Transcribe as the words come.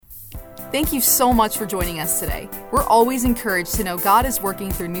Thank you so much for joining us today. We're always encouraged to know God is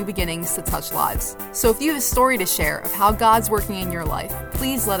working through new beginnings to touch lives. So if you have a story to share of how God's working in your life,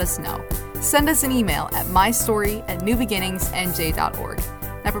 please let us know. Send us an email at mystory@newbeginningsnj.org.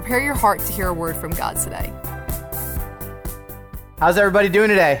 Now prepare your heart to hear a word from God today. How's everybody doing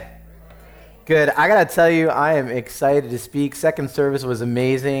today? Good. I got to tell you, I am excited to speak. Second service was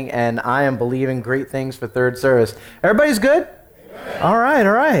amazing, and I am believing great things for third service. Everybody's good? Amen. All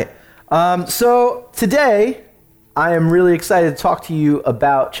right. So today, I am really excited to talk to you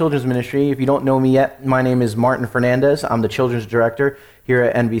about children's ministry. If you don't know me yet, my name is Martin Fernandez. I'm the children's director here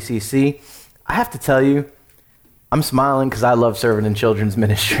at NBCC. I have to tell you, I'm smiling because I love serving in children's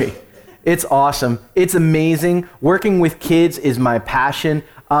ministry. It's awesome. It's amazing. Working with kids is my passion.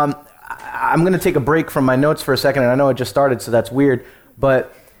 I'm going to take a break from my notes for a second, and I know it just started, so that's weird,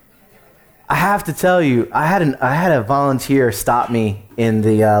 but I have to tell you, I had a volunteer stop me in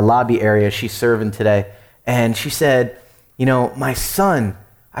the lobby area. She's serving today, and she said, my son,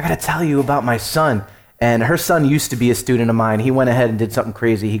 I got to tell you about my son. And her son used to be a student of mine. He went ahead and did something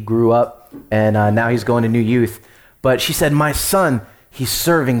crazy. He grew up, and now he's going to New Youth. But she said, my son, he's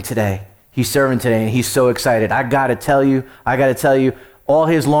serving today. And he's so excited. I got to tell you, all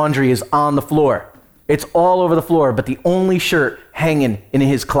his laundry is on the floor. It's all over the floor, but the only shirt hanging in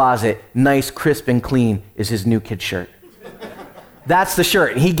his closet, nice, crisp, and clean, is his New Kid shirt. That's the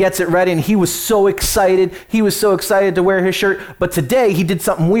shirt. He gets it ready, and he was so excited. He was so excited to wear his shirt. But today, he did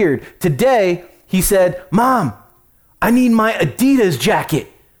something weird. Today, he said, Mom, I need my Adidas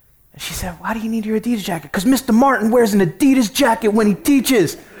jacket. And she said, why do you need your Adidas jacket? Because Mr. Martin wears an Adidas jacket when he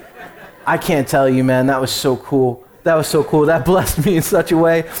teaches. I can't tell you, man, that was so cool. That blessed me in such a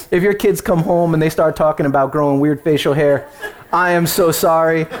way. If your kids come home and they start talking about growing weird facial hair, I am so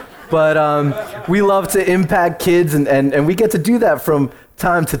sorry. But we love to impact kids, and we get to do that from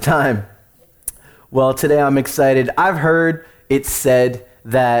time to time. Well, today I'm excited. I've heard it said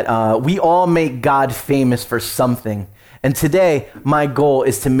that we all make God famous for something. And today, my goal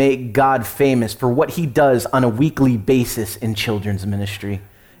is to make God famous for what he does on a weekly basis in children's ministry.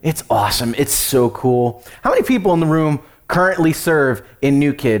 It's awesome. It's so cool. How many people in the room currently serve in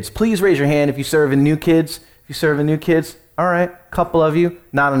New Kids? Please raise your hand if you serve in New Kids. All right, a couple of you.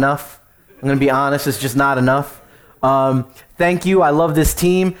 Not enough. I'm going to be honest, it's just not enough. Thank you. I love this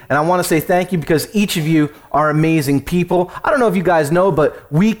team, and I want to say thank you because each of you are amazing people. I don't know if you guys know,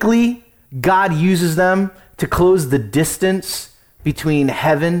 but weekly, God uses them to close the distance between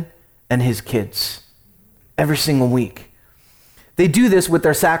heaven and his kids. Every single week. They do this with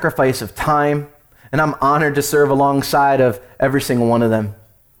their sacrifice of time, and I'm honored to serve alongside of every single one of them.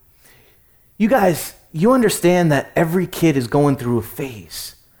 You guys, you understand that every kid is going through a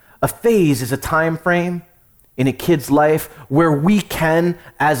phase. A phase is a time frame in a kid's life where we can,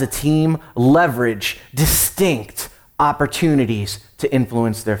 as a team, leverage distinct opportunities to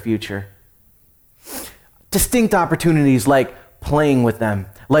influence their future. Distinct opportunities like playing with them,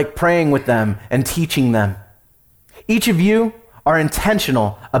 like praying with them, and teaching them. Each of you are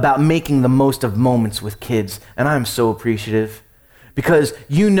intentional about making the most of moments with kids, and I'm so appreciative because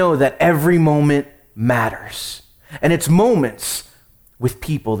you know that every moment matters, and it's moments with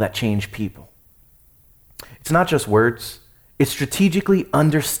people that change people. It's not just words, it's strategically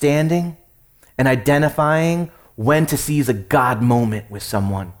understanding and identifying when to seize a God moment with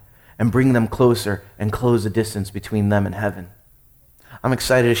someone and bring them closer and close the distance between them and heaven. I'm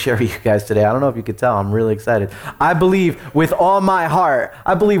excited to share with you guys today. I don't know if you could tell, I'm really excited. I believe with all my heart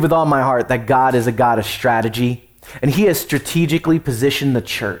that God is a God of strategy, and he has strategically positioned the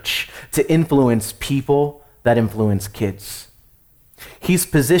church to influence people that influence kids. He's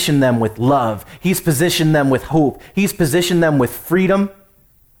positioned them with love. He's positioned them with hope. He's positioned them with freedom.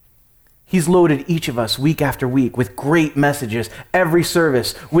 He's loaded each of us week after week with great messages, every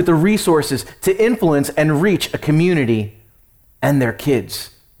service, with the resources to influence and reach a community and their kids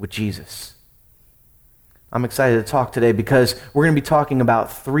with Jesus. I'm excited to talk today because we're going to be talking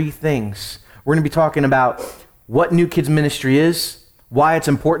about three things. We're going to be talking about what New Kids Ministry is, why it's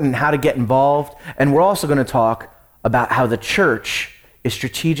important, and how to get involved. And we're also going to talk about how the church is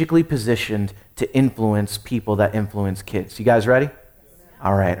strategically positioned to influence people that influence kids. You guys ready?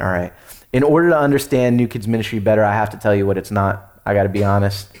 All right. In order to understand New Kids Ministry better, I have to tell you what it's not. I got to be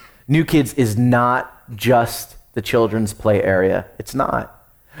honest. New Kids is not just the children's play area. It's not.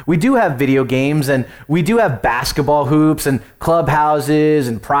 We do have video games, and we do have basketball hoops and clubhouses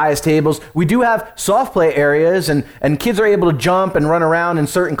and prize tables. We do have soft play areas, and kids are able to jump and run around in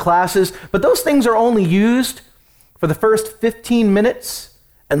certain classes, but those things are only used for the first 15 minutes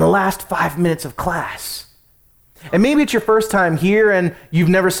and the last 5 minutes of class. And maybe it's your first time here and you've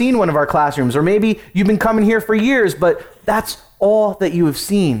never seen one of our classrooms, or maybe you've been coming here for years, but that's all that you have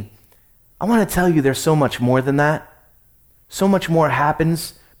seen. I want to tell you there's so much more than that. So much more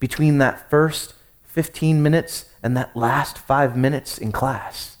happens between that first 15 minutes and that last 5 minutes in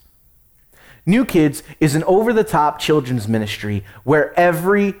class. New Kids is an over-the-top children's ministry where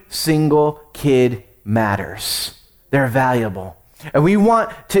every single kid matters. They're valuable. And we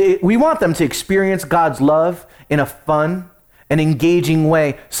want them to experience God's love in a fun and engaging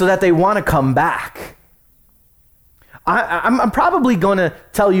way so that they want to come back. I'm probably going to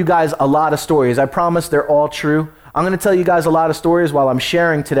tell you guys a lot of stories. I promise they're all true. I'm going to tell you guys a lot of stories while I'm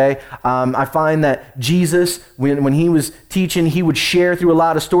sharing today. I find that Jesus, when he was teaching, he would share through a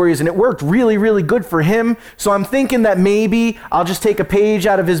lot of stories, and it worked really, really good for him. So I'm thinking that maybe I'll just take a page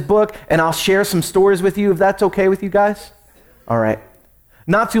out of his book and I'll share some stories with you, if that's okay with you guys. All right.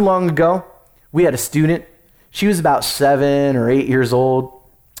 Not too long ago, we had a student. She was about 7 or 8 years old.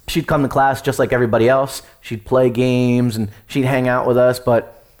 She'd come to class just like everybody else. She'd play games and she'd hang out with us,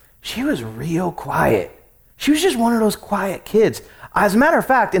 but she was real quiet. She was just one of those quiet kids. As a matter of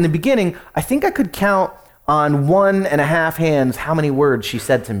fact, in the beginning, I think I could count on 1.5 hands how many words she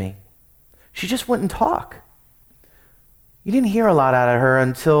said to me. She just wouldn't talk. You didn't hear a lot out of her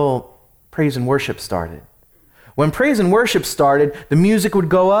until praise and worship started. When praise and worship started, the music would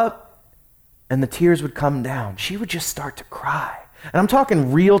go up and the tears would come down. She would just start to cry. And I'm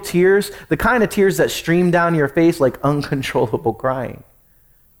talking real tears, the kind of tears that stream down your face like uncontrollable crying.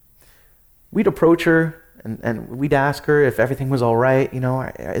 We'd approach her and we'd ask her if everything was all right.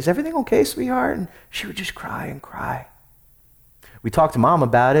 Is everything okay, sweetheart? And she would just cry and cry. We talked to Mom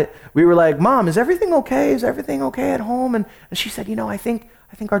about it. We were like, Mom, is everything okay? Is everything okay at home? And she said, I think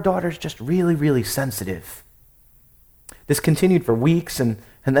our daughter's just really, really sensitive. This continued for weeks, and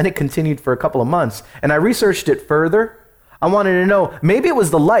then it continued for a couple of months. And I researched it further. I wanted to know, maybe it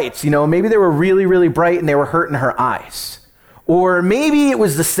was the lights, maybe they were really, really bright and they were hurting her eyes. Or maybe it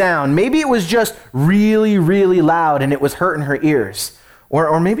was the sound. Maybe it was just really, really loud and it was hurting her ears.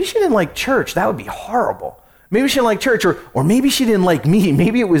 Or maybe she didn't like church. That would be horrible. Maybe she didn't like church, or maybe she didn't like me.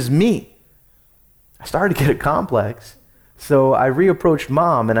 Maybe it was me. I started to get a complex. So I reapproached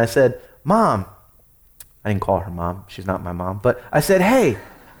Mom and I said, Mom, I didn't call her Mom. She's not my mom. But I said, hey,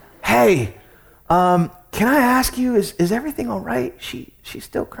 can I ask you, is everything all right? She's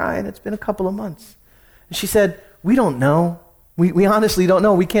still crying. It's been a couple of months. And she said, we don't know. We honestly don't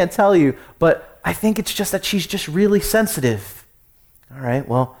know. We can't tell you. But I think it's just that she's just really sensitive. All right,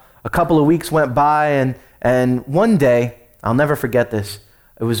 well, a couple of weeks went by, and one day, I'll never forget this.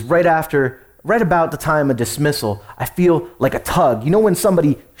 It was right about the time of dismissal. I feel like a tug. When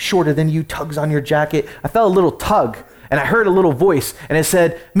somebody shorter than you tugs on your jacket? I felt a little tug, and I heard a little voice, and it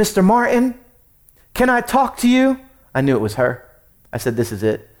said, Mr. Martin, can I talk to you? I knew it was her. I said, this is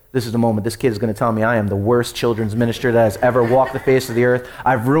it. This is the moment. This kid is going to tell me I am the worst children's minister that has ever walked the face of the earth.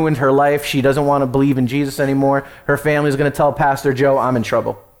 I've ruined her life. She doesn't want to believe in Jesus anymore. Her family is going to tell Pastor Joe I'm in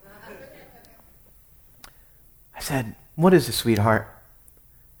trouble. I said, what is it, sweetheart?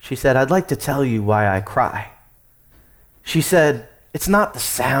 She said, I'd like to tell you why I cry. She said, it's not the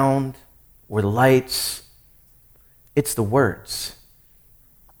sound or the lights. It's the words.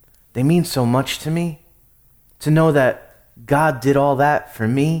 They mean so much to me to know that God did all that for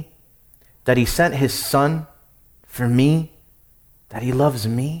me, that he sent his son for me, that he loves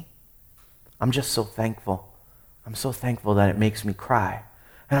me. I'm just so thankful. I'm so thankful that it makes me cry.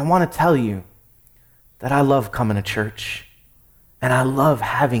 And I want to tell you that I love coming to church, and I love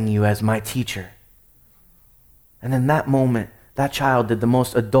having you as my teacher. And in that moment, that child did the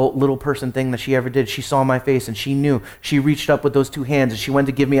most adult little person thing that she ever did. She saw my face and she knew. She reached up with those two hands and she went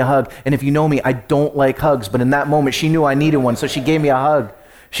to give me a hug. And if you know me, I don't like hugs, but in that moment, she knew I needed one, so she gave me a hug.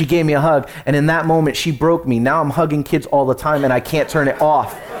 She gave me a hug, and in that moment, she broke me. Now I'm hugging kids all the time and I can't turn it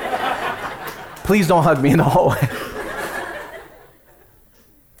off. Please don't hug me in the hallway.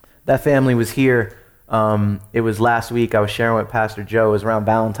 That family was here. It was last week. I was sharing with Pastor Joe. It was around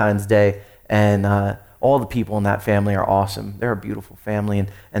Valentine's Day, and all the people in that family are awesome. They're a beautiful family,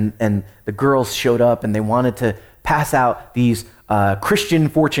 and the girls showed up, and they wanted to pass out these Christian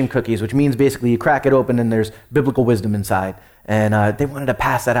fortune cookies, which means basically you crack it open and there's biblical wisdom inside. And they wanted to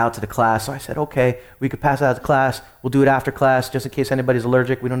pass that out to the class, so I said, okay, we could pass it out to class. We'll do it after class, just in case anybody's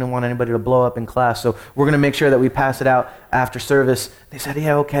allergic. We don't want anybody to blow up in class, so we're going to make sure that we pass it out after service. They said,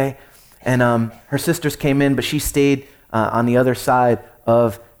 yeah, okay. And her sisters came in, but she stayed on the other side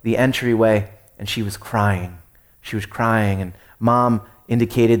of the entryway, and she was crying. She was crying, and Mom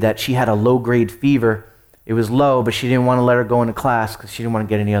indicated that she had a low-grade fever. It was low, but she didn't want to let her go into class because she didn't want to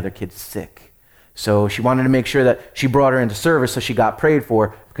get any other kids sick. So she wanted to make sure that she brought her into service so she got prayed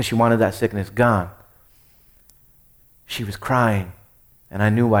for because she wanted that sickness gone. She was crying, and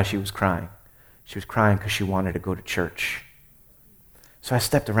I knew why she was crying. She was crying because she wanted to go to church. So I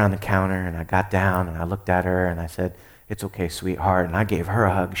stepped around the counter, and I got down, and I looked at her, and I said, "It's okay, sweetheart." And I gave her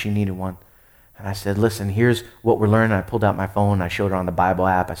a hug. She needed one. And I said, "Listen, here's what we're learning." I pulled out my phone, and I showed her on the Bible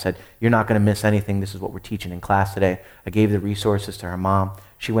app. I said, "You're not going to miss anything. This is what we're teaching in class today." I gave the resources to her mom.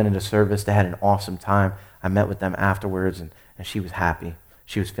 She went into service. They had an awesome time. I met with them afterwards, and she was happy.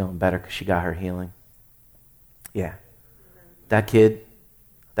 She was feeling better because she got her healing. Yeah. That kid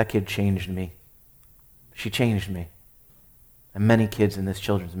changed me. She changed me. And many kids in this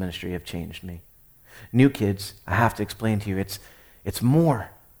children's ministry have changed me. New kids, I have to explain to you, it's more.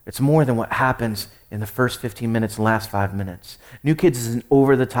 It's more than what happens in the first 15 minutes and last 5 minutes. New Kids is an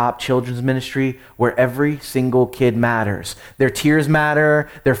over-the-top children's ministry where every single kid matters. Their tears matter,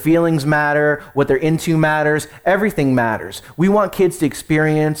 their feelings matter, what they're into matters, everything matters. We want kids to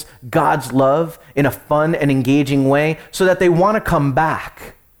experience God's love in a fun and engaging way so that they want to come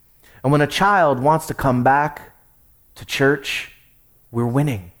back. And when a child wants to come back to church, we're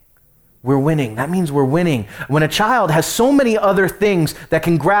winning. We're winning. That means we're winning. When a child has so many other things that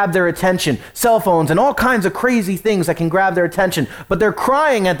can grab their attention, cell phones and all kinds of crazy things that can grab their attention, but they're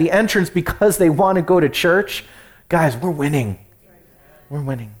crying at the entrance because they want to go to church, guys, we're winning. We're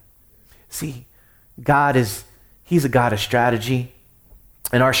winning. See, He's a God of strategy.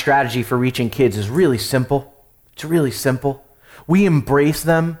 And our strategy for reaching kids is really simple. It's really simple. We embrace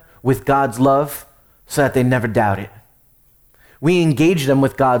them with God's love so that they never doubt it. We engage them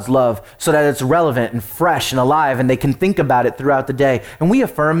with God's love so that it's relevant and fresh and alive and they can think about it throughout the day. And we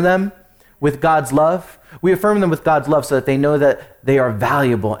affirm them with God's love. We affirm them with God's love so that they know that they are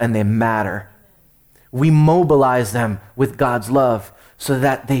valuable and they matter. We mobilize them with God's love so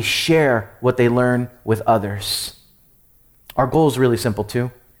that they share what they learn with others. Our goal is really simple too,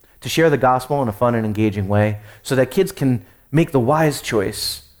 to share the gospel in a fun and engaging way so that kids can make the wise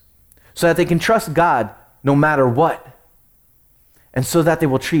choice, so that they can trust God no matter what, and so that they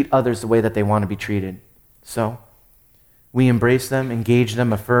will treat others the way that they want to be treated. So we embrace them, engage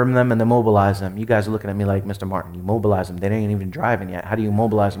them, affirm them, and then mobilize them. You guys are looking at me like, Mr. Martin, you mobilize them. They ain't even driving yet. How do you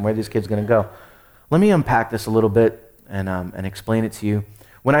mobilize them? Where are these kids going to go? Let me unpack this a little bit and explain it to you.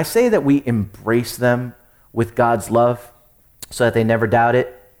 When I say that we embrace them with God's love so that they never doubt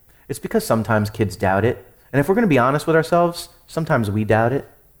it, it's because sometimes kids doubt it. And if we're going to be honest with ourselves, sometimes we doubt it.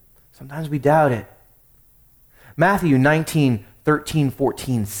 Sometimes we doubt it. Matthew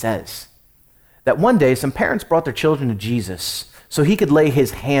 19:13-14 says that one day some parents brought their children to Jesus so he could lay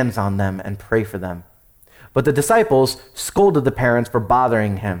his hands on them and pray for them. But the disciples scolded the parents for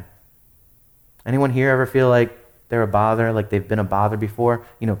bothering him. Anyone here ever feel like they're a bother, like they've been a bother before?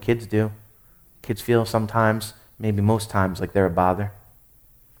 You know, kids do. Kids feel sometimes, maybe most times, like they're a bother.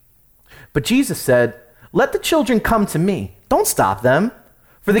 But Jesus said, "Let the children come to me. Don't stop them.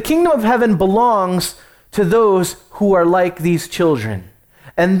 For the kingdom of heaven belongs to those who are like these children."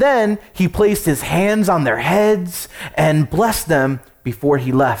 And then he placed his hands on their heads and blessed them before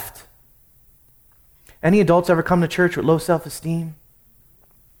he left. Any adults ever come to church with low self-esteem?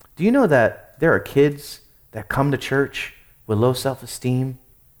 Do you know that there are kids that come to church with low self-esteem?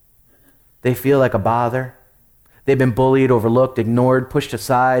 They feel like a bother. They've been bullied, overlooked, ignored, pushed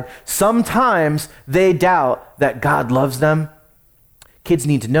aside. Sometimes they doubt that God loves them. Kids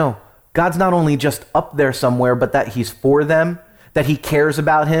need to know God's not only just up there somewhere, but that he's for them, that he cares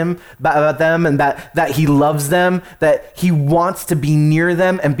about them, and that he loves them, that he wants to be near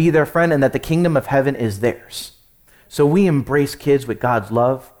them and be their friend, and that the kingdom of heaven is theirs. So we embrace kids with God's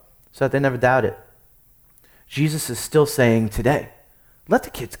love so that they never doubt it. Jesus is still saying today, let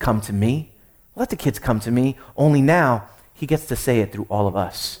the kids come to me. Let the kids come to me. Only now he gets to say it through all of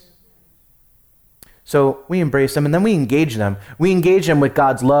us. So we embrace them and then we engage them. We engage them with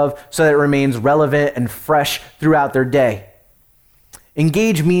God's love so that it remains relevant and fresh throughout their day.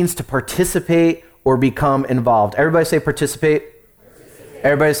 Engage means to participate or become involved. Everybody say participate.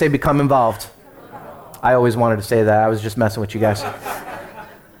 Everybody say become involved. I always wanted to say that. I was just messing with you guys.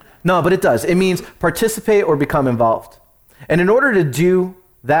 No, but it does. It means participate or become involved. And in order to do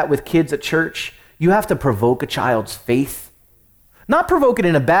that with kids at church, you have to provoke a child's faith. Not provoke it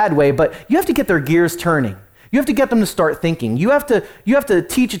in a bad way, but you have to get their gears turning. You have to get them to start thinking. You have to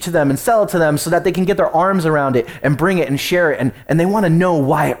teach it to them and sell it to them so that they can get their arms around it and bring it and share it, and they want to know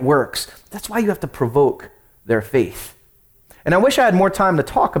why it works. That's why you have to provoke their faith. And I wish I had more time to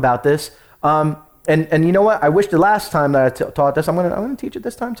talk about this. And you know what? I wish the last time that I taught this, I'm going to teach it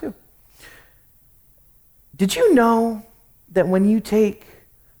this time too. Did you know that when you take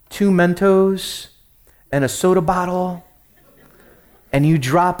 2 Mentos and a soda bottle, and you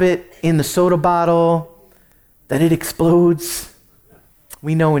drop it in the soda bottle, that it explodes?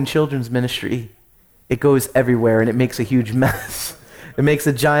 We know in children's ministry, it goes everywhere and it makes a huge mess. It makes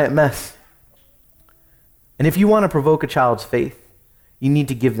a giant mess. And if you want to provoke a child's faith, you need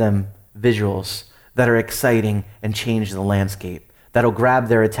to give them visuals that are exciting and change the landscape, that'll grab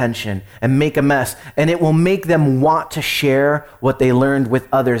their attention and make a mess. And it will make them want to share what they learned with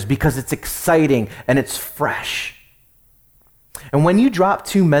others because it's exciting and it's fresh. And when you drop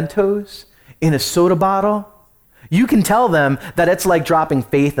 2 Mentos in a soda bottle, you can tell them that it's like dropping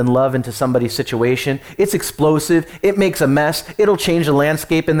faith and love into somebody's situation. It's explosive. It makes a mess. It'll change the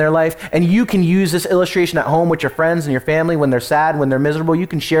landscape in their life. And you can use this illustration at home with your friends and your family when they're sad, when they're miserable. You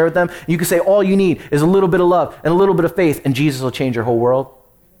can share with them. You can say, all you need is a little bit of love and a little bit of faith, and Jesus will change your whole world.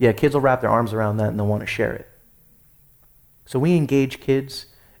 Yeah, kids will wrap their arms around that and they'll want to share it. So we engage kids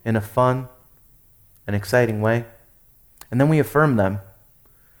in a fun and exciting way. And then we affirm them.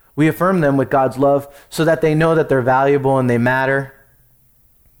 We affirm them with God's love so that they know that they're valuable and they matter.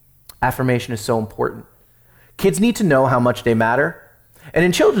 Affirmation is so important. Kids need to know how much they matter. And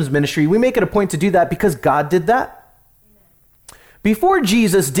in children's ministry, we make it a point to do that because God did that. Before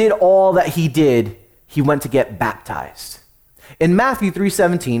Jesus did all that he did, he went to get baptized. In Matthew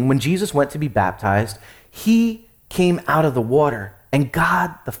 3:17, when Jesus went to be baptized, he came out of the water and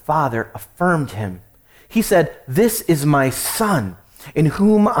God the Father affirmed him. He said, "This is my son, in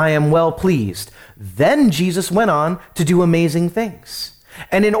whom I am well pleased." Then Jesus went on to do amazing things.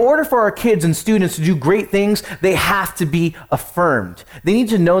 And in order for our kids and students to do great things, they have to be affirmed. They need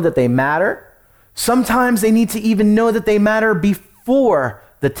to know that they matter. Sometimes they need to even know that they matter before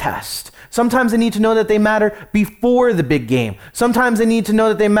the test. Sometimes they need to know that they matter before the big game. Sometimes they need to know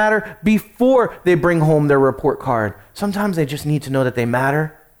that they matter before they bring home their report card. Sometimes they just need to know that they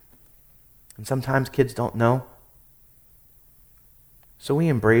matter. And sometimes kids don't know. So we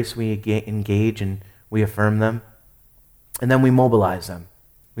embrace, we engage, and we affirm them. And then we mobilize them.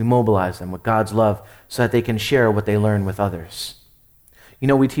 We mobilize them with God's love so that they can share what they learn with others. You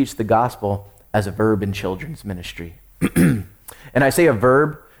know, we teach the gospel as a verb in children's ministry. And I say a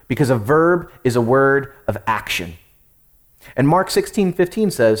verb because a verb is a word of action. And Mark 16:15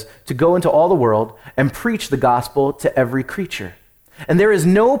 says to go into all the world and preach the gospel to every creature. And there is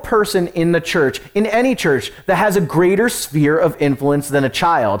no person in the church, in any church, that has a greater sphere of influence than a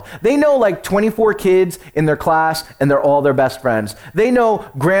child. They know like 24 kids in their class, and they're all their best friends. They know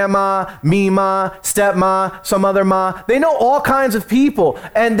grandma, Mima, stepma, some other ma. They know all kinds of people,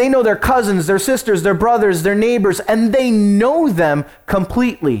 and they know their cousins, their sisters, their brothers, their neighbors, and they know them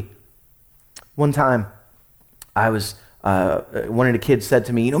completely. One time, one of the kids said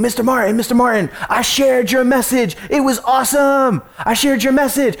to me, Mr. Martin, I shared your message. It was awesome. I shared your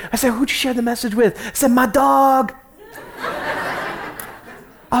message. I said, who'd you share the message with? I said, my dog.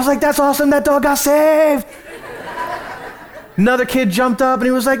 I was like, that's awesome. That dog got saved. Another kid jumped up and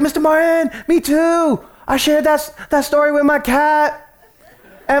he was like, Mr. Martin, me too. I shared that story with my cat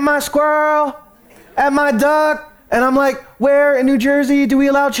and my squirrel and my duck. And I'm like, where in New Jersey do we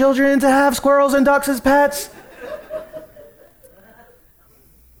allow children to have squirrels and ducks as pets?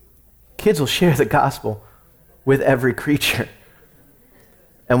 Kids will share the gospel with every creature.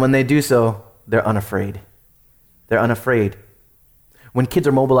 And when they do so, they're unafraid. They're unafraid. When kids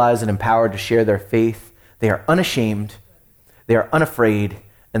are mobilized and empowered to share their faith, they are unashamed, they are unafraid,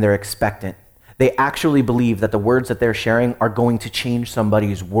 and they're expectant. They actually believe that the words that they're sharing are going to change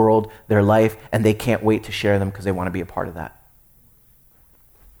somebody's world, their life, and they can't wait to share them because they want to be a part of that.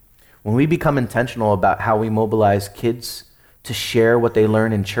 When we become intentional about how we mobilize kids to share what they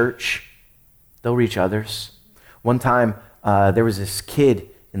learn in church, they'll reach others. One time, there was this kid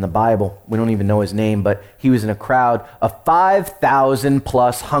in the Bible. We don't even know his name, but he was in a crowd of 5,000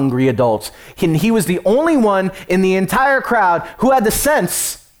 plus hungry adults. And he was the only one in the entire crowd who had the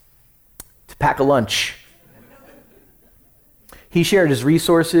sense to pack a lunch. He shared his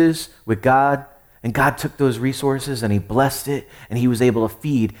resources with God, and God took those resources and he blessed it, and he was able to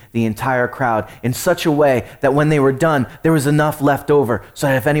feed the entire crowd in such a way that when they were done, there was enough left over so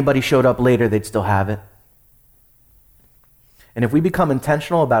that if anybody showed up later, they'd still have it. And if we become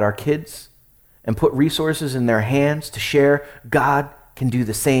intentional about our kids and put resources in their hands to share, God can do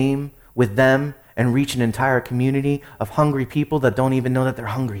the same with them and reach an entire community of hungry people that don't even know that they're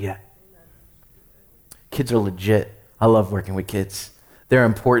hungry yet. Kids are legit. I love working with kids. They're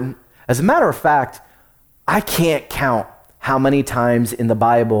important. As a matter of fact, I can't count how many times in the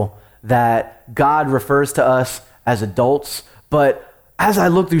Bible that God refers to us as adults, but as I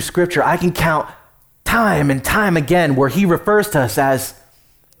look through Scripture, I can count time and time again where he refers to us as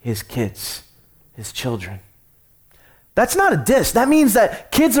his kids, his children. That's not a diss. That means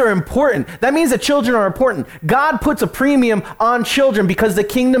that kids are important. That means that children are important. God puts a premium on children because the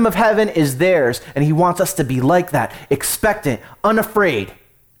kingdom of heaven is theirs, and he wants us to be like that, expectant, unafraid.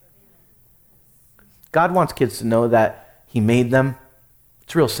 God wants kids to know that he made them.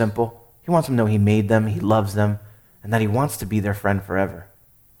 It's real simple. He wants them to know he made them, he loves them, and that he wants to be their friend forever.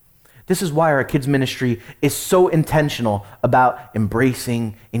 This is why our kids ministry is so intentional about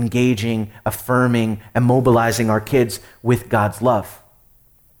embracing, engaging, affirming, and mobilizing our kids with God's love.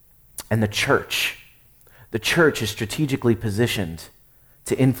 And the church is strategically positioned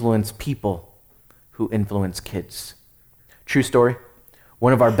to influence people who influence kids. True story.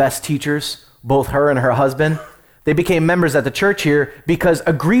 One of our best teachers, both her and her husband, they became members at the church here because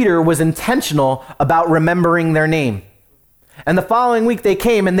a greeter was intentional about remembering their name. And the following week they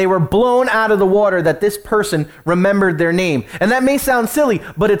came and they were blown out of the water that this person remembered their name. And that may sound silly,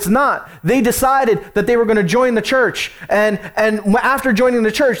 but it's not. They decided that they were going to join the church. And after joining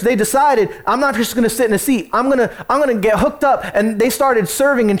the church, they decided, I'm not just going to sit in a seat. I'm going to get hooked up. And they started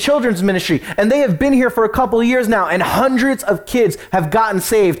serving in children's ministry. And they have been here for a couple of years now. And hundreds of kids have gotten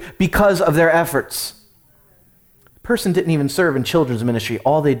saved because of their efforts. Person didn't even serve in children's ministry.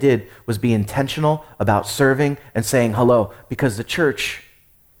 All they did was be intentional about serving and saying hello, because the church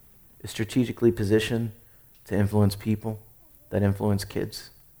is strategically positioned to influence people that influence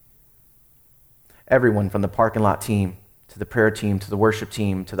kids. Everyone from the parking lot team to the prayer team to the worship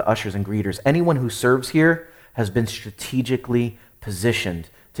team to the ushers and greeters, anyone who serves here has been strategically positioned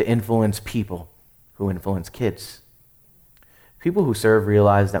to influence people who influence kids. People who serve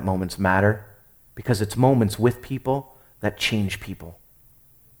realize that moments matter, because it's moments with people that change people.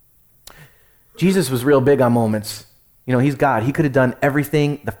 Jesus was real big on moments. You know, he's God. He could have done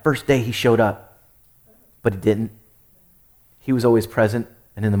everything the first day he showed up, but he didn't. He was always present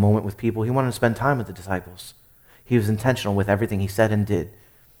and in the moment with people. He wanted to spend time with the disciples. He was intentional with everything he said and did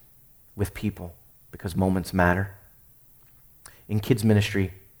with people, because moments matter. In kids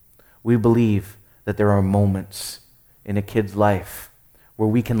ministry, we believe that there are moments in a kid's life where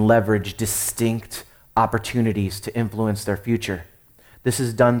we can leverage distinct opportunities to influence their future. This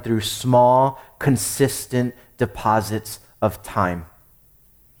is done through small, consistent deposits of time.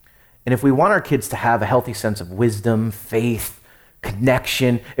 And if we want our kids to have a healthy sense of wisdom, faith,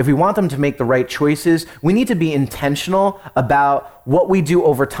 connection, if we want them to make the right choices, we need to be intentional about what we do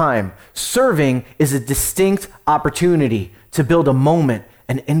over time. Serving is a distinct opportunity to build a moment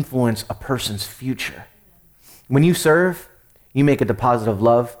and influence a person's future. When you serve, you make a deposit of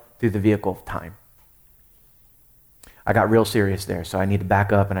love through the vehicle of time. I got real serious there, so I need to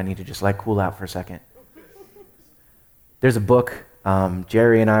back up and I need to just cool out for a second. There's a book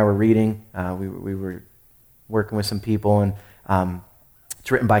Jerry and I were reading. We were working with some people, and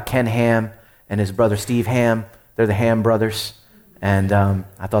it's written by Ken Ham and his brother Steve Ham. They're the Ham brothers, and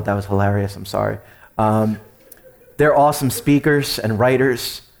I thought that was hilarious. I'm sorry. They're awesome speakers and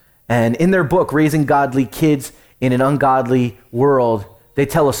writers, and in their book, Raising Godly Kids in an Ungodly World, they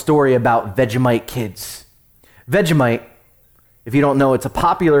tell a story about Vegemite kids. Vegemite, if you don't know, it's a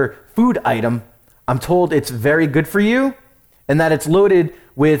popular food item. I'm told it's very good for you and that it's loaded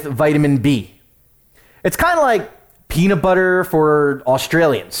with vitamin B. It's kind of like peanut butter for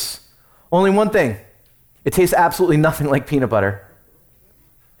Australians. Only one thing, it tastes absolutely nothing like peanut butter.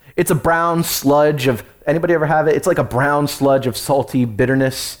 It's a brown sludge of, anybody ever have it? It's like a brown sludge of salty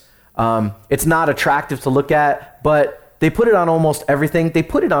bitterness. It's not attractive to look at, but they put it on almost everything. They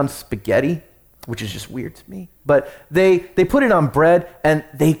put it on spaghetti, which is just weird to me. But they put it on bread, and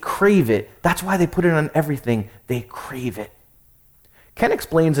they crave it. That's why they put it on everything. They crave it. Ken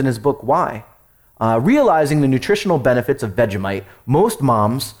explains in his book why. Realizing the nutritional benefits of Vegemite, most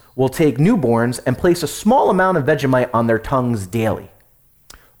moms will take newborns and place a small amount of Vegemite on their tongues daily.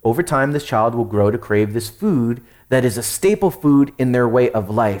 Over time, this child will grow to crave this food that is a staple food in their way of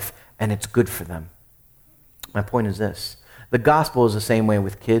life, and it's good for them. My point is this. The gospel is the same way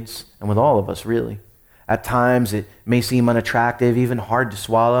with kids and with all of us, really. At times, it may seem unattractive, even hard to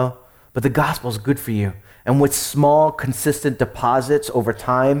swallow, but the gospel is good for you. And with small, consistent deposits over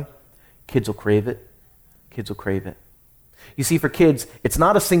time, kids will crave it. Kids will crave it. You see, for kids, it's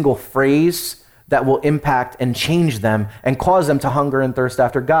not a single phrase that will impact and change them and cause them to hunger and thirst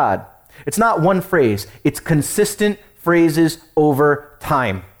after God. It's not one phrase. It's consistent phrases over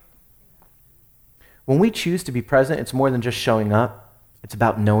time. When we choose to be present, it's more than just showing up. It's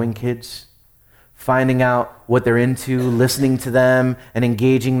about knowing kids, finding out what they're into, listening to them, and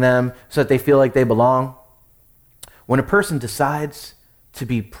engaging them so that they feel like they belong. When a person decides to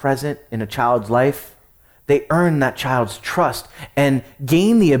be present in a child's life, they earn that child's trust and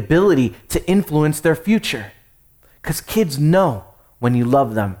gain the ability to influence their future. Because kids know when you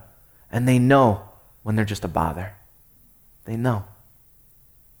love them, and they know when they're just a bother. They know.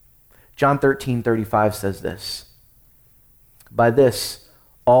 John 13:35 says this, "By this,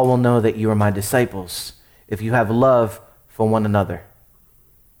 all will know that you are my disciples, if you have love for one another."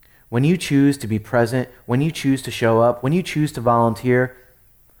 When you choose to be present, when you choose to show up, when you choose to volunteer,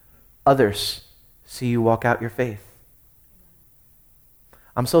 others see you walk out your faith.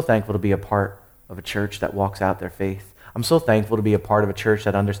 I'm so thankful to be a part of a church that walks out their faith. I'm so thankful to be a part of a church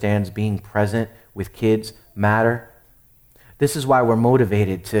that understands being present with kids matter. This is why we're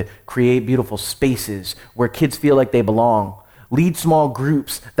motivated to create beautiful spaces where kids feel like they belong, lead small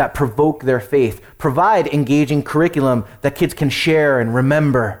groups that provoke their faith, provide engaging curriculum that kids can share and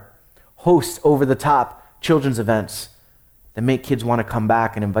remember, host over-the-top children's events that make kids want to come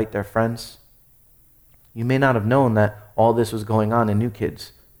back and invite their friends. You may not have known that all this was going on in New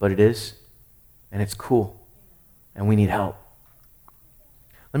Kids, but it is, and it's cool, and we need help.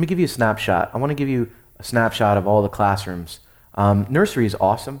 Let me give you a snapshot. I want to give you a snapshot of all the classrooms. Nursery is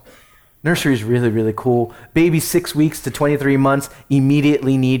awesome. Nursery is really, really cool. Babies 6 weeks to 23 months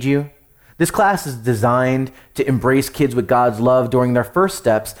immediately need you. This class is designed to embrace kids with God's love during their first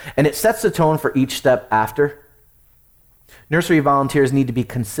steps, and it sets the tone for each step after. Nursery volunteers need to be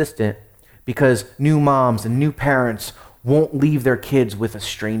consistent because new moms and new parents won't leave their kids with a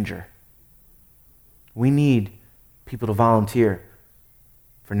stranger. We need people to volunteer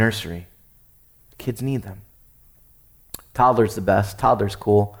for nursery. Kids need them. Toddler's the best. Toddler's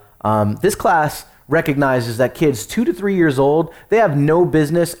cool. This class recognizes that kids 2 to 3 years old, they have no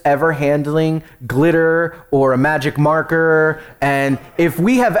business ever handling glitter or a magic marker. And if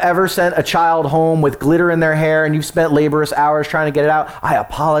we have ever sent a child home with glitter in their hair and you've spent laborious hours trying to get it out, I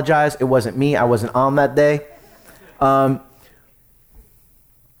apologize. It wasn't me. I wasn't on that day.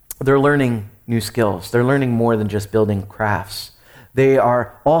 They're learning new skills. They're learning more than just building crafts. They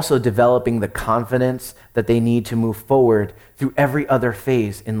are also developing the confidence that they need to move forward through every other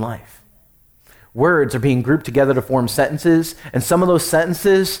phase in life. Words are being grouped together to form sentences, and some of those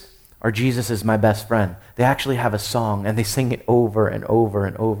sentences are "Jesus is my best friend." They actually have a song, and they sing it over and over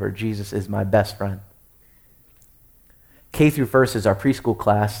and over. Jesus is my best friend. K through First is our preschool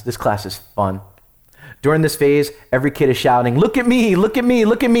class. This class is fun. During this phase, every kid is shouting, "Look at me, look at me,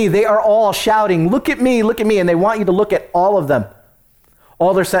 look at me." They are all shouting, "Look at me, look at me," and they want you to look at all of them.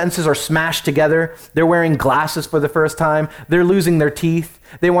 All their sentences are smashed together. They're wearing glasses for the first time. They're losing their teeth.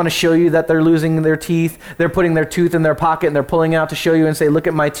 They want to show you that they're losing their teeth. They're putting their tooth in their pocket and they're pulling it out to show you and say, "Look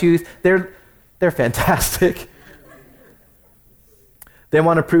at my tooth." They're fantastic. They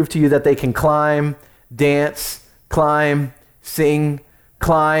want to prove to you that they can climb, dance, climb, sing,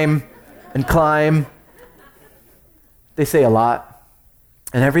 climb, and climb. They say a lot.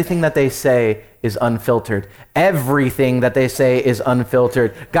 And everything that they say is unfiltered. Everything that they say is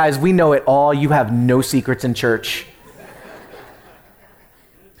unfiltered. Guys, we know it all. You have no secrets in church.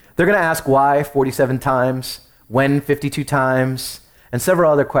 They're going to ask why 47 times, when 52 times, and several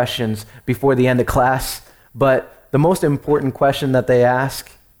other questions before the end of class. But the most important question that they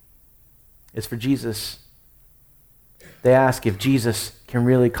ask is for Jesus. They ask if Jesus can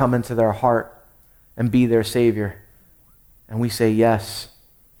really come into their heart and be their Savior. And we say yes.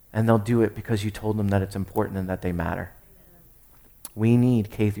 And they'll do it because you told them that it's important and that they matter. We need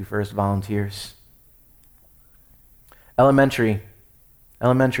K through First volunteers. Elementary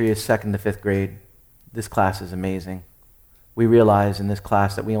is 2nd to 5th grade. This class is amazing. We realize in this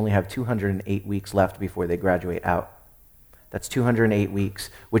class that we only have 208 weeks left before they graduate out. That's 208 weeks,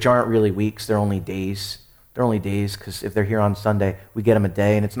 which aren't really weeks, they're only days. They're only days because if they're here on Sunday, we get them a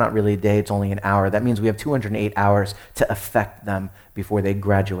day, and it's not really a day, it's only an hour. That means we have 208 hours to affect them before they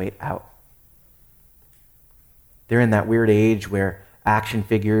graduate out. They're in that weird age where action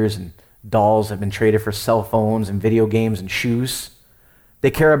figures and dolls have been traded for cell phones and video games and shoes.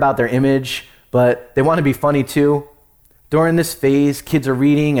 They care about their image, but they want to be funny too. During this phase, kids are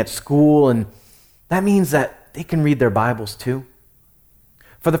reading at school, and that means that they can read their Bibles too.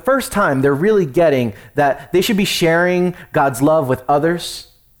 For the first time, they're really getting that they should be sharing God's love with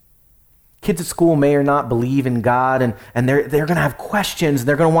others. Kids at school may or not believe in God, and they're going to have questions, and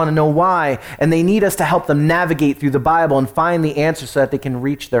they're going to want to know why, and they need us to help them navigate through the Bible and find the answer so that they can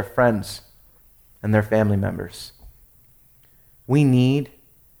reach their friends and their family members. We need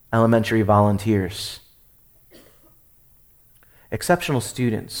elementary volunteers. Exceptional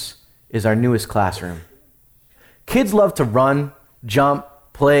Students is our newest classroom. Kids love to run, jump,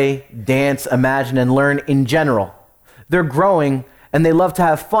 play, dance, imagine, and learn in general. They're growing, and they love to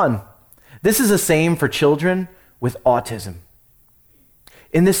have fun. This is the same for children with autism.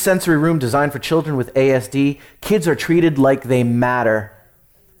 In this sensory room designed for children with ASD, kids are treated like they matter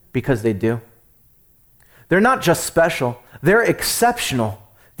because they do. They're not just special, they're exceptional.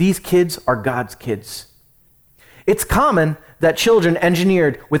 These kids are God's kids. It's common that children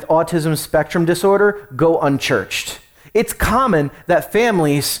engineered with autism spectrum disorder go unchurched. It's common that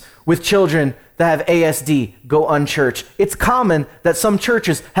families with children that have ASD go unchurched. It's common that some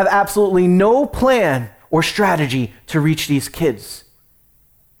churches have absolutely no plan or strategy to reach these kids.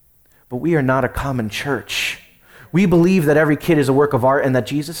 But we are not a common church. We believe that every kid is a work of art and that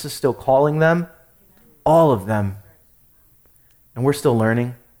Jesus is still calling them, all of them. And we're still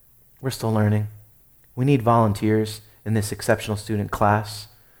learning. We're still learning. We need volunteers in this exceptional student class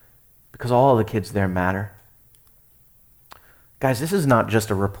because all of the kids there matter. Guys, this is not just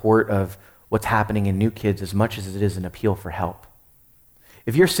a report of what's happening in New Kids as much as it is an appeal for help.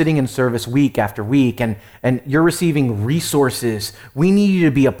 If you're sitting in service week after week and you're receiving resources, we need you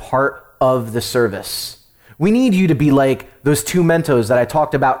to be a part of the service. We need you to be like those two Mentos that I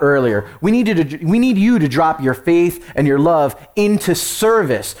talked about earlier. We need you to drop your faith and your love into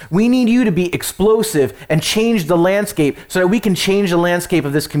service. We need you to be explosive and change the landscape so that we can change the landscape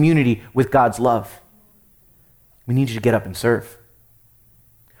of this community with God's love. We need you to get up and serve.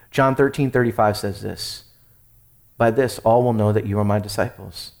 John 13:35 says this, "By this all will know that you are my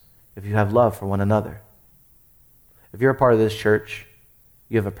disciples, if you have love for one another." If you're a part of this church,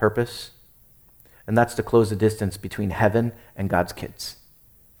 you have a purpose, and that's to close the distance between heaven and God's kids.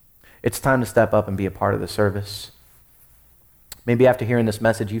 It's time to step up and be a part of the service. Maybe after hearing this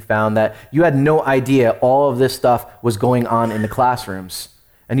message, you found that you had no idea all of this stuff was going on in the classrooms,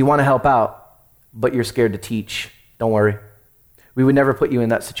 and you want to help out, but you're scared to teach. Don't worry. We would never put you in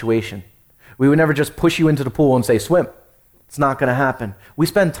that situation. We would never just push you into the pool and say, swim. It's not going to happen. We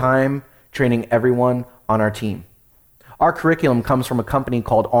spend time training everyone on our team. Our curriculum comes from a company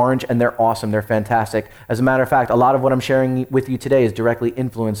called Orange, and they're awesome. They're fantastic. As a matter of fact, a lot of what I'm sharing with you today is directly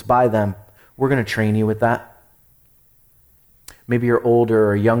influenced by them. We're going to train you with that. Maybe you're older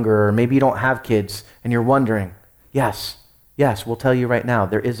or younger, or maybe you don't have kids, and you're wondering, yes, we'll tell you right now,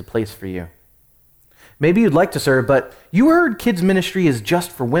 there is a place for you. Maybe you'd like to serve, but you heard kids ministry is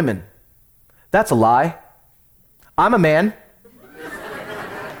just for women. That's a lie. I'm a man.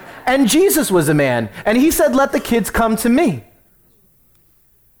 And Jesus was a man, and he said, let the kids come to me.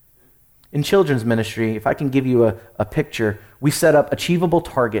 In children's ministry, if I can give you a picture, we set up achievable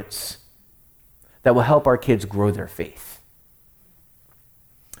targets that will help our kids grow their faith.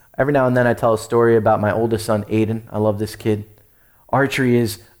 Every now and then I tell a story about my oldest son, Aiden. I love this kid. Archery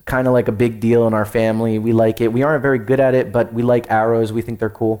is kind of like a big deal in our family. We like it. We aren't very good at it, but we like arrows. We think they're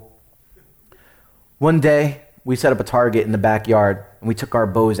cool. One day, we set up a target in the backyard, and we took our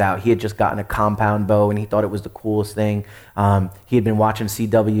bows out. He had just gotten a compound bow, and he thought it was the coolest thing. He had been watching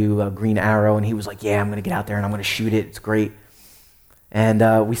CW Green Arrow, and he was like, yeah, I'm going to get out there, and I'm going to shoot it. It's great.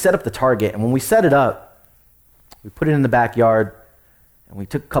 And we set up the target, and when we set it up, we put it in the backyard, and we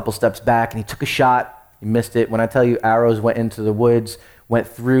took a couple steps back, and he took a shot. He missed it. When I tell you arrows went into the woods, went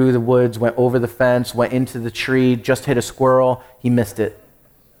through the woods, went over the fence, went into the tree, just hit a squirrel, he missed it.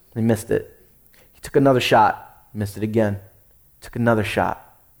 He missed it. He took another shot. Missed it again. Took another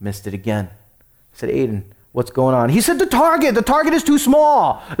shot. Missed it again. I said, Aiden, what's going on? He said, the target is too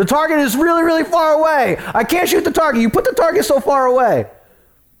small. The target is really, really far away. I can't shoot the target. You put the target so far away.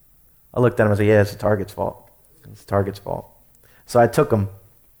 I looked at him and said, yeah, it's the target's fault. It's the target's fault. So I took him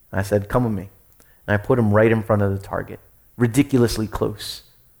and I said, come with me. And I put him right in front of the target, ridiculously close.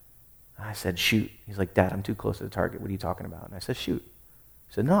 And I said, shoot. He's like, Dad, I'm too close to the target. What are you talking about? And I said, shoot.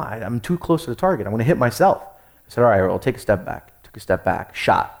 He said, no, I'm too close to the target. I'm going to hit myself. I said, all right, Earl, take a step back. Took a step back,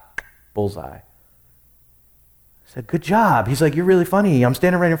 shot, bullseye. I said, good job. He's like, you're really funny. I'm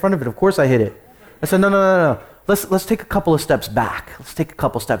standing right in front of it. Of course I hit it. I said, no. Let's take a couple of steps back. Let's take a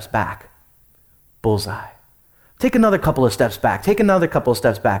couple steps back. Bullseye. Take another couple of steps back. Take another couple of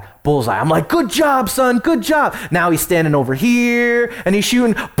steps back. Bullseye. I'm like, good job, son. Good job. Now he's standing over here, and he's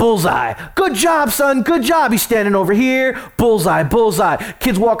shooting. Bullseye. Good job, son. Good job. He's standing over here. Bullseye. Bullseye.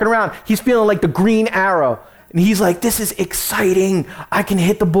 Kid's walking around. He's feeling like the Green Arrow. And he's like, this is exciting. I can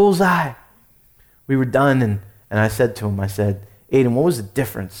hit the bullseye. We were done, and I said to him, I said, Aiden, what was the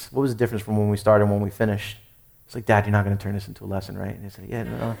difference? What was the difference from when we started and when we finished? He's like, Dad, you're not going to turn this into a lesson, right? And I said, yeah,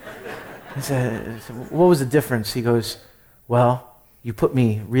 no. I said, what was the difference? He goes, well, you put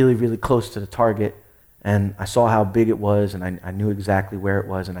me really, really close to the target, and I saw how big it was, and I knew exactly where it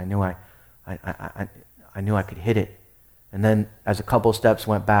was, and I knew I knew I could hit it. And then as a couple steps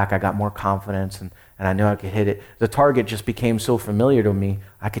went back, I got more confidence, and I knew I could hit it. The target just became so familiar to me.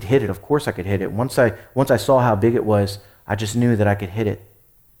 I could hit it. Of course I could hit it. Once I saw how big it was, I just knew that I could hit it.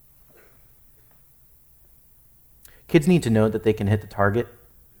 Kids need to know that they can hit the target.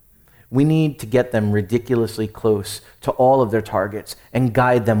 We need to get them ridiculously close to all of their targets and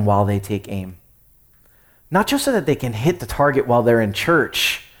guide them while they take aim. Not just so that they can hit the target while they're in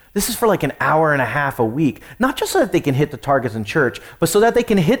church. This is for like an hour and a half a week. Not just so that they can hit the targets in church, but so that they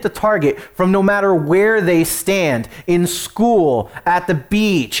can hit the target from no matter where they stand, in school, at the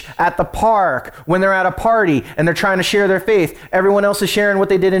beach, at the park, when they're at a party and they're trying to share their faith. Everyone else is sharing what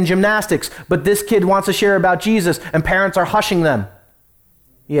they did in gymnastics, but this kid wants to share about Jesus and parents are hushing them.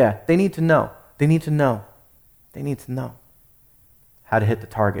 Yeah, they need to know. They need to know. They need to know how to hit the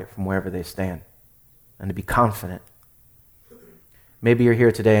target from wherever they stand and to be confident. Maybe you're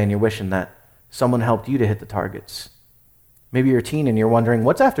here today and you're wishing that someone helped you to hit the targets. Maybe you're a teen and you're wondering,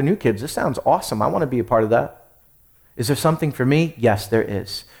 what's after New Kids? This sounds awesome. I want to be a part of that. Is there something for me? Yes, there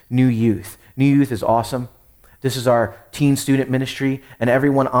is. New Youth. New Youth is awesome. This is our teen student ministry, and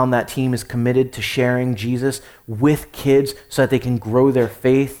everyone on that team is committed to sharing Jesus with kids so that they can grow their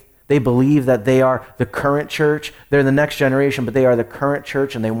faith. They believe that they are the current church. They're the next generation, but they are the current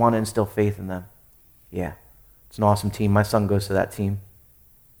church, and they want to instill faith in them. Yeah. It's an awesome team. My son goes to that team.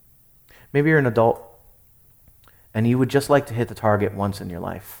 Maybe you're an adult and you would just like to hit the target once in your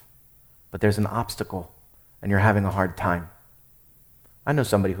life, but there's an obstacle and you're having a hard time. I know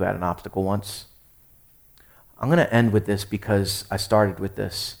somebody who had an obstacle once. I'm going to end with this because I started with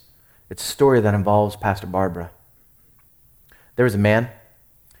this. It's a story that involves Pastor Barbara. There was a man.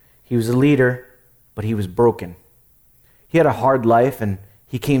 He was a leader, but he was broken. He had a hard life, and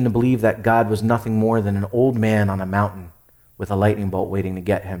he came to believe that God was nothing more than an old man on a mountain with a lightning bolt waiting to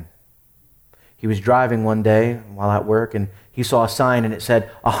get him. He was driving one day while at work, and he saw a sign, and it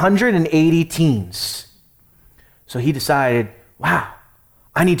said, 180 teens. So he decided, wow,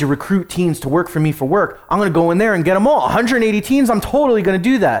 I need to recruit teens to work for me for work. I'm going to go in there and get them all. 180 teens, I'm totally going to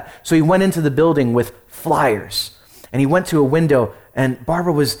do that. So he went into the building with flyers, and he went to a window, and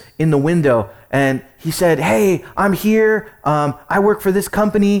Barbara was in the window, and he said, hey, I'm here. I work for this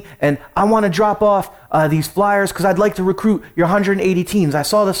company, and I want to drop off these flyers because I'd like to recruit your 180 teens. I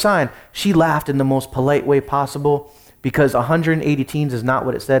saw the sign. She laughed in the most polite way possible because 180 teens is not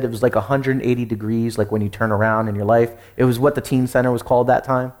what it said. It was like 180 degrees, like when you turn around in your life. It was what the teen center was called that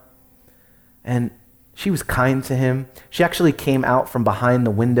time. And she was kind to him. She actually came out from behind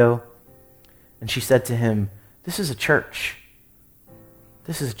the window, and she said to him, this is a church.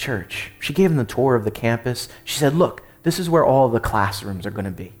 This is a church. She gave him the tour of the campus. She said, look, this is where all the classrooms are going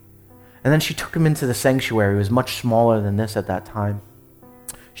to be. And then she took him into the sanctuary. It was much smaller than this at that time.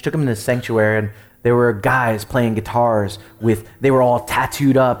 She took him into the sanctuary, and there were guys playing guitars they were all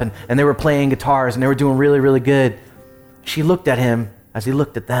tattooed up, and they were playing guitars, and they were doing really, really good. She looked at him as he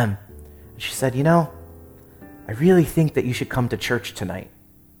looked at them. And she said, I really think that you should come to church tonight.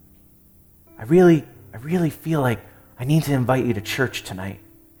 I really feel like I need to invite you to church tonight.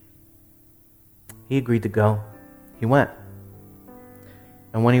 He agreed to go. He went.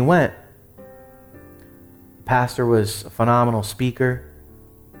 And when he went, the pastor was a phenomenal speaker.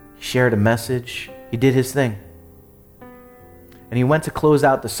 He shared a message. He did his thing. And he went to close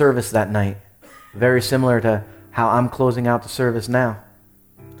out the service that night, very similar to how I'm closing out the service now.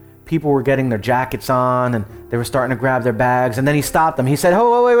 People were getting their jackets on, and they were starting to grab their bags, and then he stopped them. He said,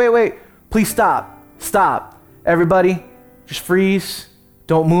 oh, wait. Please stop. Everybody, just freeze.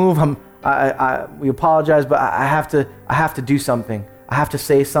 Don't move. We apologize, but I have to do something. I have to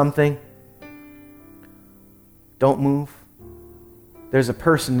say something. Don't move. There's a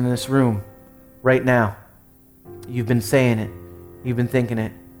person in this room right now. You've been saying it. You've been thinking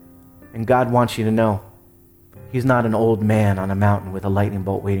it. And God wants you to know He's not an old man on a mountain with a lightning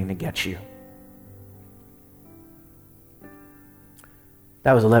bolt waiting to get you.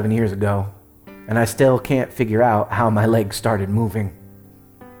 That was 11 years ago. And I still can't figure out how my legs started moving.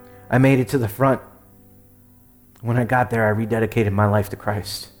 I made it to the front. When I got there, I rededicated my life to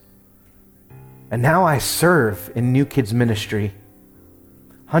Christ. And now I serve in New Kids Ministry.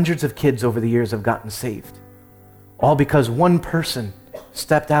 Hundreds of kids over the years have gotten saved. All because one person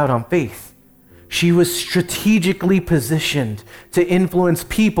stepped out on faith. She was strategically positioned to influence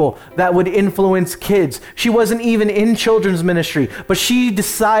people that would influence kids. She wasn't even in children's ministry, but she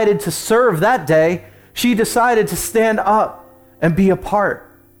decided to serve that day. She decided to stand up and be a part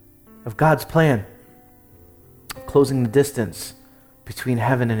of God's plan, closing the distance between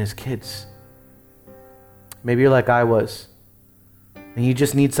heaven and His kids. Maybe you're like I was, and you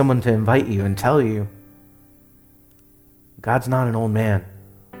just need someone to invite you and tell you, God's not an old man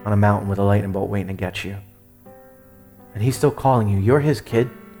on a mountain with a lightning bolt waiting to get you. And he's still calling you. You're his kid.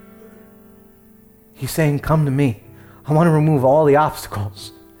 He's saying, come to me. I want to remove all the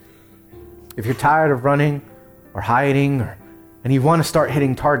obstacles. If you're tired of running or hiding and you want to start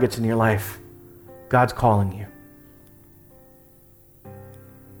hitting targets in your life, God's calling you.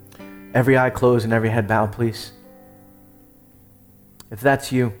 Every eye closed and every head bowed, please. If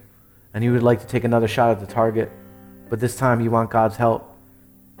that's you and you would like to take another shot at the target, but this time you want God's help,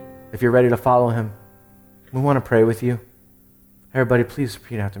 if you're ready to follow him, we want to pray with you. Everybody, please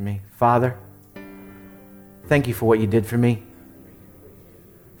repeat after me. Father, thank you for what you did for me,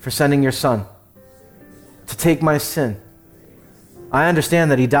 for sending your son to take my sin. I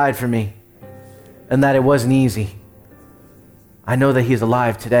understand that he died for me and that it wasn't easy. I know that he's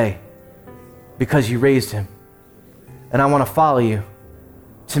alive today because you raised him. And I want to follow you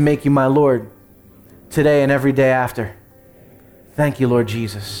to make you my Lord today and every day after. Thank you, Lord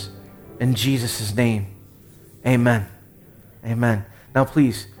Jesus. In Jesus' name, amen. Amen. Now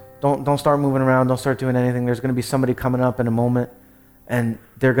please, don't start moving around. Don't start doing anything. There's going to be somebody coming up in a moment, and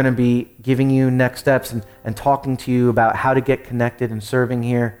they're going to be giving you next steps and talking to you about how to get connected and serving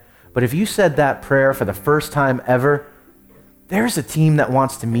here. But if you said that prayer for the first time ever, there's a team that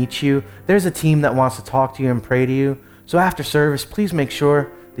wants to meet you. There's a team that wants to talk to you and pray to you. So after service, please make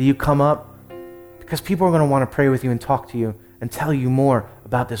sure that you come up, because people are going to want to pray with you and talk to you and tell you more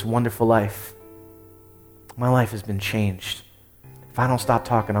about this wonderful life. My life has been changed. If I don't stop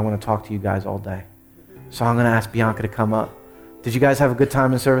talking, I want to talk to you guys all day. So I'm going to ask Bianca to come up. Did you guys have a good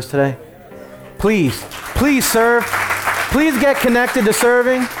time in service today? Please serve. Please get connected to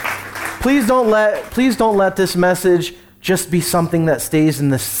serving. Please don't let this message just be something that stays in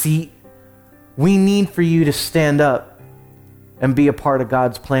the seat. We need for you to stand up and be a part of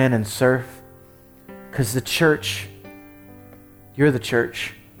God's plan and serve. Because the church, you're the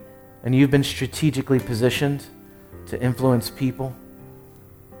church, and you've been strategically positioned to influence people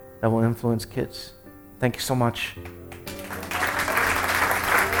that will influence kids. Thank you so much.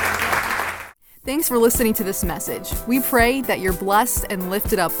 Thanks for listening to this message. We pray that you're blessed and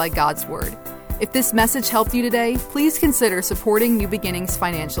lifted up by God's word. If this message helped you today, please consider supporting New Beginnings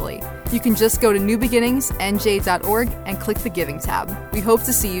financially. You can just go to newbeginningsnj.org and click the Giving tab. We hope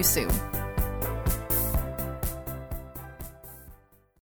to see you soon.